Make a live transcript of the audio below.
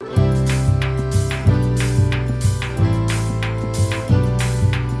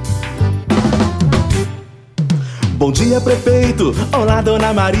Bom dia, prefeito. Olá,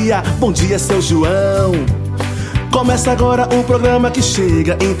 dona Maria. Bom dia, seu João. Começa agora o programa que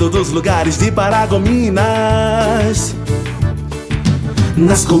chega em todos os lugares de Paragominas.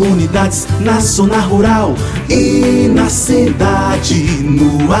 Nas comunidades, na zona rural e na cidade,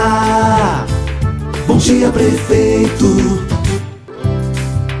 no ar. Bom dia, prefeito.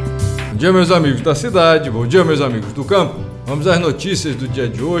 Bom dia, meus amigos da cidade. Bom dia, meus amigos do campo. Vamos às notícias do dia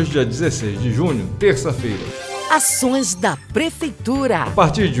de hoje, dia 16 de junho, terça-feira. Ações da Prefeitura. A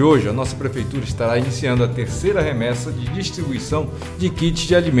partir de hoje, a nossa Prefeitura estará iniciando a terceira remessa de distribuição de kits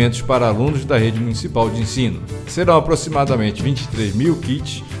de alimentos para alunos da rede municipal de ensino. Serão aproximadamente 23 mil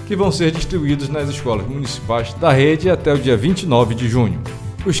kits que vão ser distribuídos nas escolas municipais da rede até o dia 29 de junho.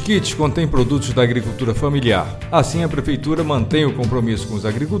 Os kits contêm produtos da agricultura familiar. Assim, a Prefeitura mantém o compromisso com os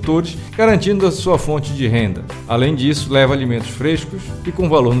agricultores, garantindo a sua fonte de renda. Além disso, leva alimentos frescos e com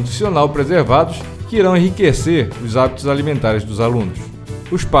valor nutricional preservados que irão enriquecer os hábitos alimentares dos alunos.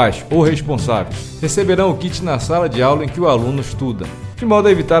 Os pais ou responsáveis receberão o kit na sala de aula em que o aluno estuda, de modo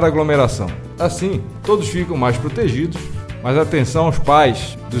a evitar aglomeração. Assim, todos ficam mais protegidos, mas atenção aos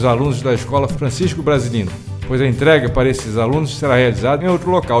pais dos alunos da Escola Francisco Brasilino, pois a entrega para esses alunos será realizada em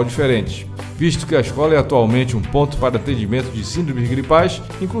outro local diferente, visto que a escola é atualmente um ponto para atendimento de síndromes gripais,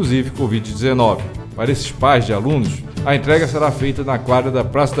 inclusive Covid-19. Para esses pais de alunos, a entrega será feita na quadra da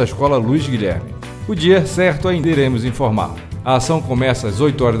Praça da Escola Luiz Guilherme. O dia certo ainda iremos informar. A ação começa às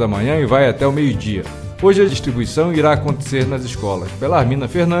 8 horas da manhã e vai até o meio-dia. Hoje a distribuição irá acontecer nas escolas Belarmina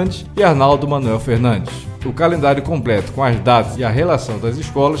Fernandes e Arnaldo Manuel Fernandes. O calendário completo com as datas e a relação das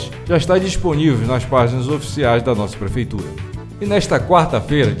escolas já está disponível nas páginas oficiais da nossa Prefeitura. E nesta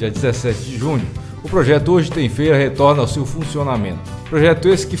quarta-feira, dia 17 de junho, o projeto Hoje Tem Feira retorna ao seu funcionamento. Projeto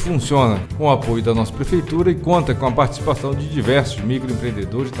esse que funciona com o apoio da nossa Prefeitura e conta com a participação de diversos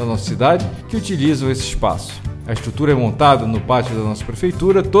microempreendedores da nossa cidade que utilizam esse espaço. A estrutura é montada no pátio da nossa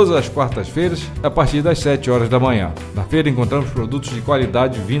Prefeitura todas as quartas-feiras, a partir das 7 horas da manhã. Na feira encontramos produtos de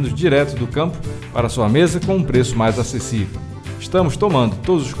qualidade vindos direto do campo para sua mesa com um preço mais acessível. Estamos tomando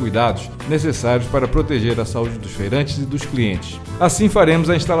todos os cuidados necessários para proteger a saúde dos feirantes e dos clientes. Assim,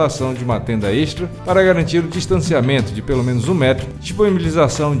 faremos a instalação de uma tenda extra para garantir o distanciamento de pelo menos 1 metro,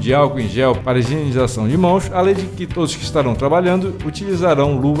 disponibilização de álcool em gel para higienização de mãos, além de que todos que estarão trabalhando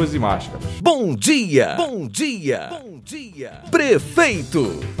utilizarão luvas e máscaras. Bom dia! Bom dia! Bom dia!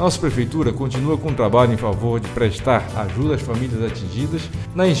 Prefeito! Nossa Prefeitura continua com o trabalho em favor de prestar ajuda às famílias atingidas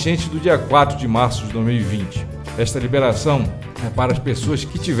na enchente do dia 4 de março de 2020. Esta liberação é para as pessoas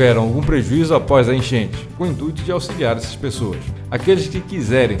que tiveram algum prejuízo após a enchente, com o intuito de auxiliar essas pessoas. Aqueles que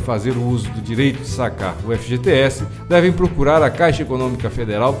quiserem fazer o uso do direito de sacar o FGTS devem procurar a Caixa Econômica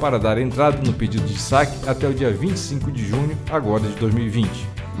Federal para dar entrada no pedido de saque até o dia 25 de junho, agora de 2020.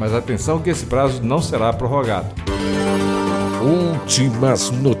 Mas atenção que esse prazo não será prorrogado.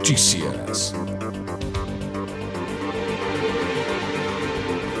 Últimas notícias.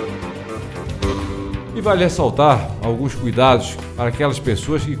 E vale ressaltar alguns cuidados para aquelas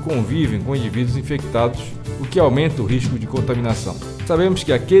pessoas que convivem com indivíduos infectados, o que aumenta o risco de contaminação. Sabemos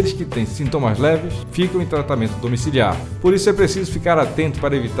que aqueles que têm sintomas leves ficam em tratamento domiciliar, por isso é preciso ficar atento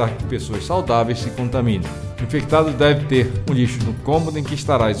para evitar que pessoas saudáveis se contaminem. O infectado deve ter um lixo no cômodo em que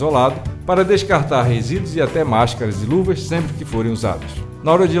estará isolado para descartar resíduos e até máscaras e luvas sempre que forem usadas.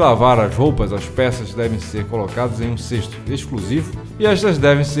 Na hora de lavar as roupas, as peças devem ser colocadas em um cesto exclusivo e estas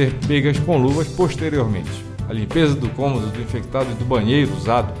devem ser pegas com luvas posteriormente. A limpeza do cômodo do infectado e do banheiro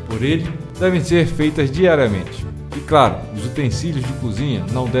usado por ele devem ser feitas diariamente. E claro, os utensílios de cozinha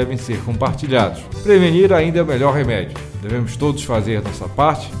não devem ser compartilhados. Prevenir ainda é o melhor remédio. Devemos todos fazer nossa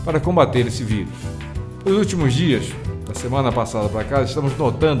parte para combater esse vírus. Nos últimos dias, da semana passada para cá, estamos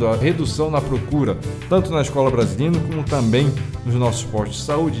notando a redução na procura, tanto na Escola Brasilina como também nos nossos postos de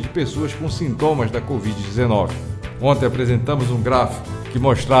saúde, de pessoas com sintomas da Covid-19. Ontem apresentamos um gráfico que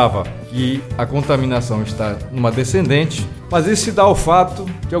mostrava que a contaminação está numa descendente, mas isso se dá ao fato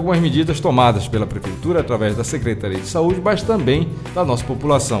de algumas medidas tomadas pela Prefeitura através da Secretaria de Saúde, mas também da nossa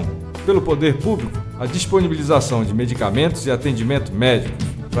população. Pelo poder público, a disponibilização de medicamentos e atendimento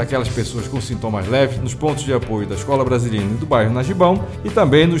médico para aquelas pessoas com sintomas leves nos pontos de apoio da Escola Brasilina e do bairro Nagibão e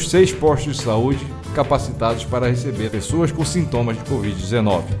também nos 6 postos de saúde capacitados para receber pessoas com sintomas de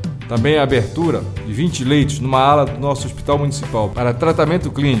Covid-19. Também a abertura de 20 leitos numa ala do nosso Hospital Municipal para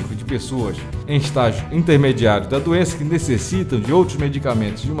tratamento clínico de pessoas em estágio intermediário da doença que necessitam de outros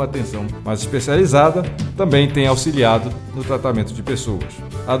medicamentos e uma atenção mais especializada também tem auxiliado no tratamento de pessoas.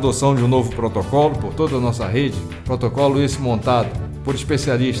 A adoção de um novo protocolo por toda a nossa rede, protocolo esse montado por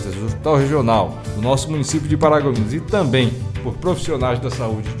especialistas do Hospital Regional do nosso município de Paragominas e também por profissionais da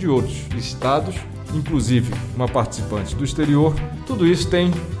saúde de outros estados, inclusive uma participante do exterior, tudo isso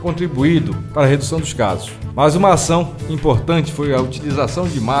tem contribuído para a redução dos casos. Mas uma ação importante foi a utilização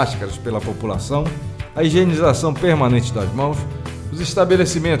de máscaras pela população, a higienização permanente das mãos, os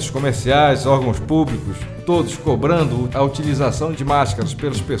estabelecimentos comerciais, órgãos públicos, todos cobrando a utilização de máscaras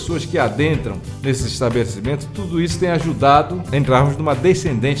pelas pessoas que adentram nesses estabelecimentos. Tudo isso tem ajudado a entrarmos numa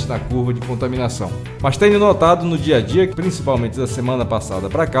descendente na curva de contaminação. Mas tenho notado no dia a dia, principalmente da semana passada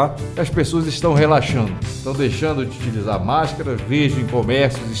para cá, que as pessoas estão relaxando, estão deixando de utilizar máscaras. Vejo em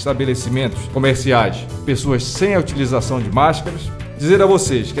comércios, estabelecimentos comerciais, pessoas sem a utilização de máscaras. Dizer a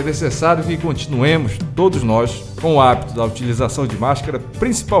vocês que é necessário que continuemos, todos nós, com o hábito da utilização de máscara,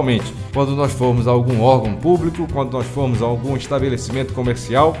 principalmente quando nós formos a algum órgão público, quando nós formos a algum estabelecimento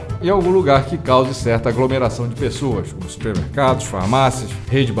comercial e algum lugar que cause certa aglomeração de pessoas, como supermercados, farmácias,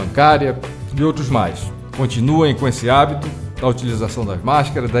 rede bancária e outros mais. Continuem com esse hábito da utilização das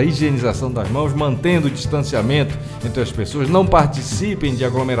máscaras, da higienização das mãos, mantendo o distanciamento entre as pessoas, não participem de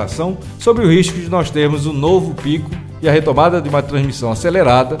aglomeração, sob o risco de nós termos um novo pico e a retomada de uma transmissão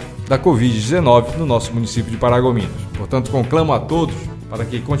acelerada da Covid-19 no nosso município de Paragominas. Portanto, conclamo a todos para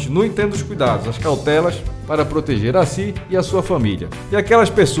que continuem tendo os cuidados, as cautelas para proteger a si e a sua família. E aquelas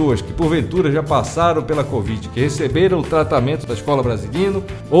pessoas que porventura já passaram pela Covid, que receberam o tratamento da Escola Brasilino,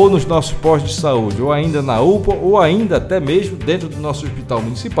 ou nos nossos postos de saúde, ou ainda na UPA, ou ainda até mesmo dentro do nosso hospital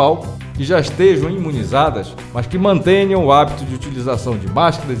municipal, que já estejam imunizadas, mas que mantenham o hábito de utilização de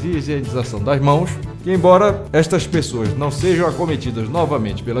máscaras e higienização das mãos, que embora estas pessoas não sejam acometidas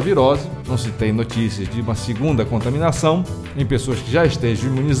novamente pela virose, não se tem notícias de uma segunda contaminação em pessoas que já estejam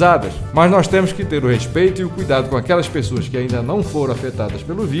imunizadas, mas nós temos que ter o respeito e o cuidado com aquelas pessoas que ainda não foram afetadas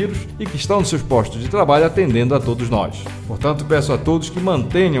pelo vírus e que estão nos seus postos de trabalho atendendo a todos nós. Portanto, peço a todos que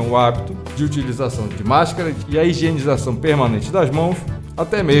mantenham o hábito de utilização de máscara e a higienização permanente das mãos,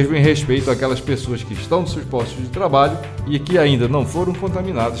 até mesmo em respeito àquelas pessoas que estão nos seus postos de trabalho e que ainda não foram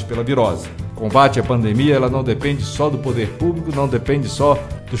contaminadas pela virose. O combate à pandemia, ela não depende só do poder público, não depende só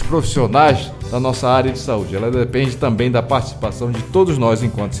dos profissionais da nossa área de saúde, ela depende também da participação de todos nós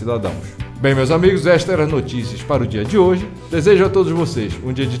enquanto cidadãos. Bem, meus amigos, estas eram as notícias para o dia de hoje. Desejo a todos vocês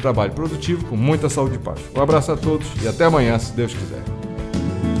um dia de trabalho produtivo com muita saúde e paz. Um abraço a todos e até amanhã, se Deus quiser.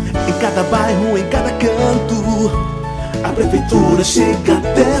 Em cada bairro, em cada canto, a prefeitura chega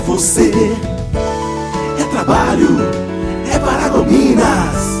até você. É trabalho, é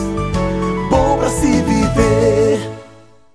Paragominas, bom pra se viver.